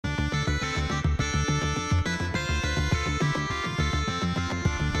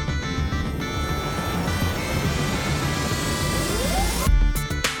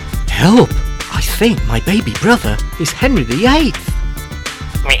Help! I think my baby brother is Henry VIII.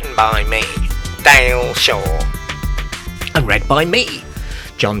 Written by me, Dale Shaw. And read by me,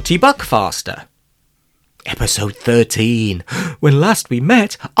 John T. Buckfaster. Episode 13. When last we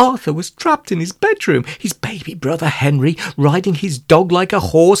met, Arthur was trapped in his bedroom, his baby brother Henry riding his dog like a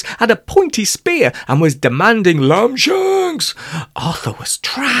horse, had a pointy spear and was demanding lamb shanks. Arthur was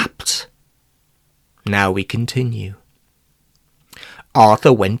trapped. Now we continue.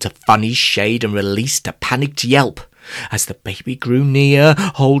 Arthur went to Funny's shade and released a panicked yelp. As the baby grew near,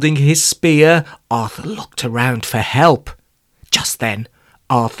 holding his spear, Arthur looked around for help. Just then,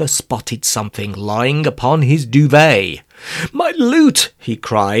 Arthur spotted something lying upon his duvet. "My lute!" he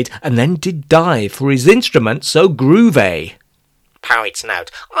cried, and then did dive for his instrument so groovy. Poet's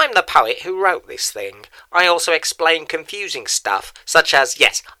note. I'm the poet who wrote this thing. I also explain confusing stuff, such as,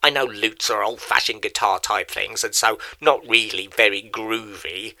 yes, I know lutes are old-fashioned guitar-type things, and so not really very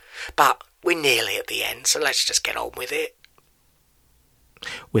groovy, but we're nearly at the end, so let's just get on with it.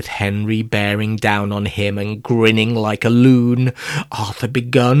 With Henry bearing down on him and grinning like a loon, Arthur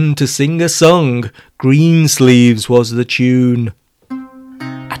begun to sing a song. Greensleeves was the tune.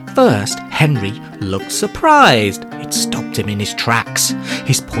 At first, Henry looked surprised. It stopped him in his tracks.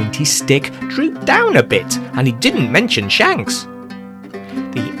 His pointy stick drooped down a bit, and he didn't mention shanks.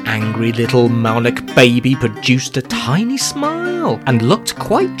 The angry little monarch baby produced a tiny smile and looked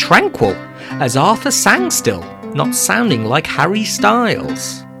quite tranquil as Arthur sang still, not sounding like Harry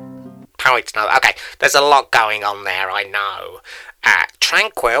Styles. Poet's note. Okay, there's a lot going on there, I know.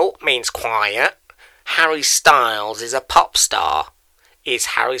 Tranquil means quiet. Harry Styles is a pop star. Is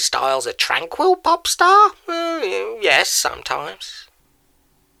Harry Styles a tranquil pop star? Yes, sometimes.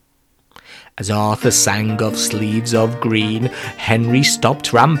 As Arthur sang of sleeves of green, Henry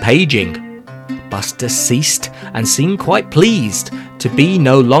stopped rampaging. Buster ceased and seemed quite pleased to be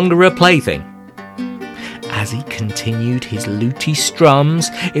no longer a plaything. As he continued his luty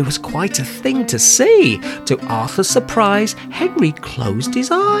strums, it was quite a thing to see. To Arthur's surprise, Henry closed his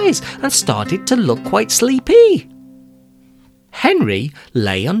eyes and started to look quite sleepy. Henry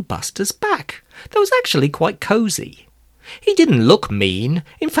lay on Buster's back. That was actually quite cosy. He didn't look mean,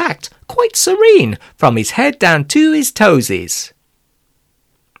 in fact, quite serene, from his head down to his toesies.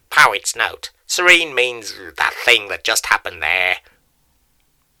 Poet's note. Serene means that thing that just happened there.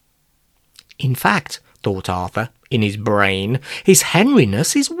 In fact, thought Arthur, in his brain, his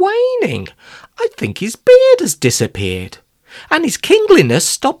Henryness is waning. I think his beard has disappeared, and his kingliness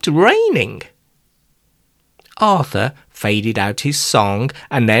stopped reigning. Arthur faded out his song,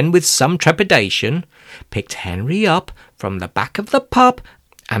 and then, with some trepidation, picked Henry up from the back of the pup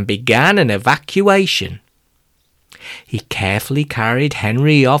and began an evacuation. He carefully carried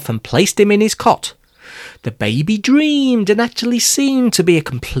Henry off and placed him in his cot. The baby dreamed and actually seemed to be a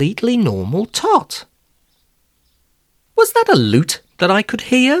completely normal tot. "Was that a lute that I could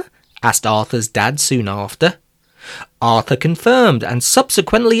hear?" asked Arthur's dad soon after. Arthur confirmed and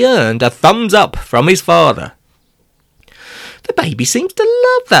subsequently earned a thumbs up from his father. "The baby seems to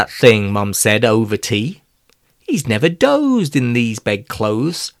love that thing," Mum said over tea. "He's never dozed in these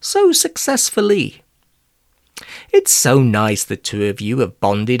bedclothes so successfully." "It's so nice the two of you have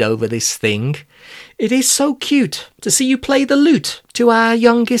bonded over this thing. It is so cute to see you play the lute to our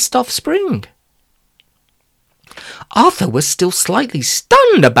youngest offspring." Arthur was still slightly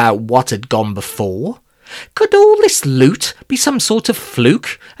stunned about what had gone before. Could all this lute be some sort of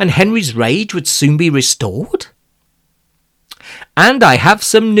fluke, and Henry's rage would soon be restored? "And I have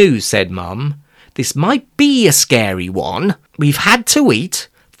some news," said Mum. "This might be a scary one. We've had to eat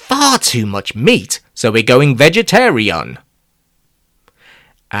far too much meat, so we're going vegetarian."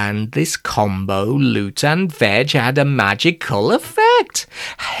 And this combo, lute and veg, had a magical effect.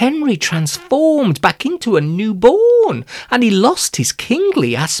 Henry transformed back into a newborn, and he lost his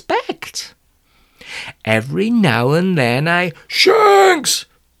kingly aspect. Every now and then a "Shanks!"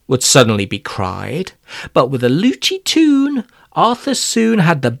 would suddenly be cried, but with a luty tune, Arthur soon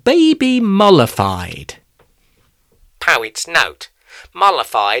had the baby mollified. Poet's note.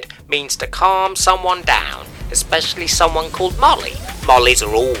 Mollified means to calm someone down, especially someone called Molly. Mollies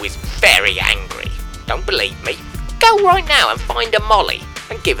are always very angry. Don't believe me? Go right now and find a Molly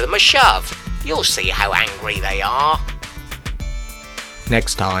and give them a shove. You'll see how angry they are.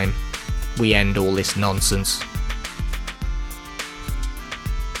 Next time, we end all this nonsense.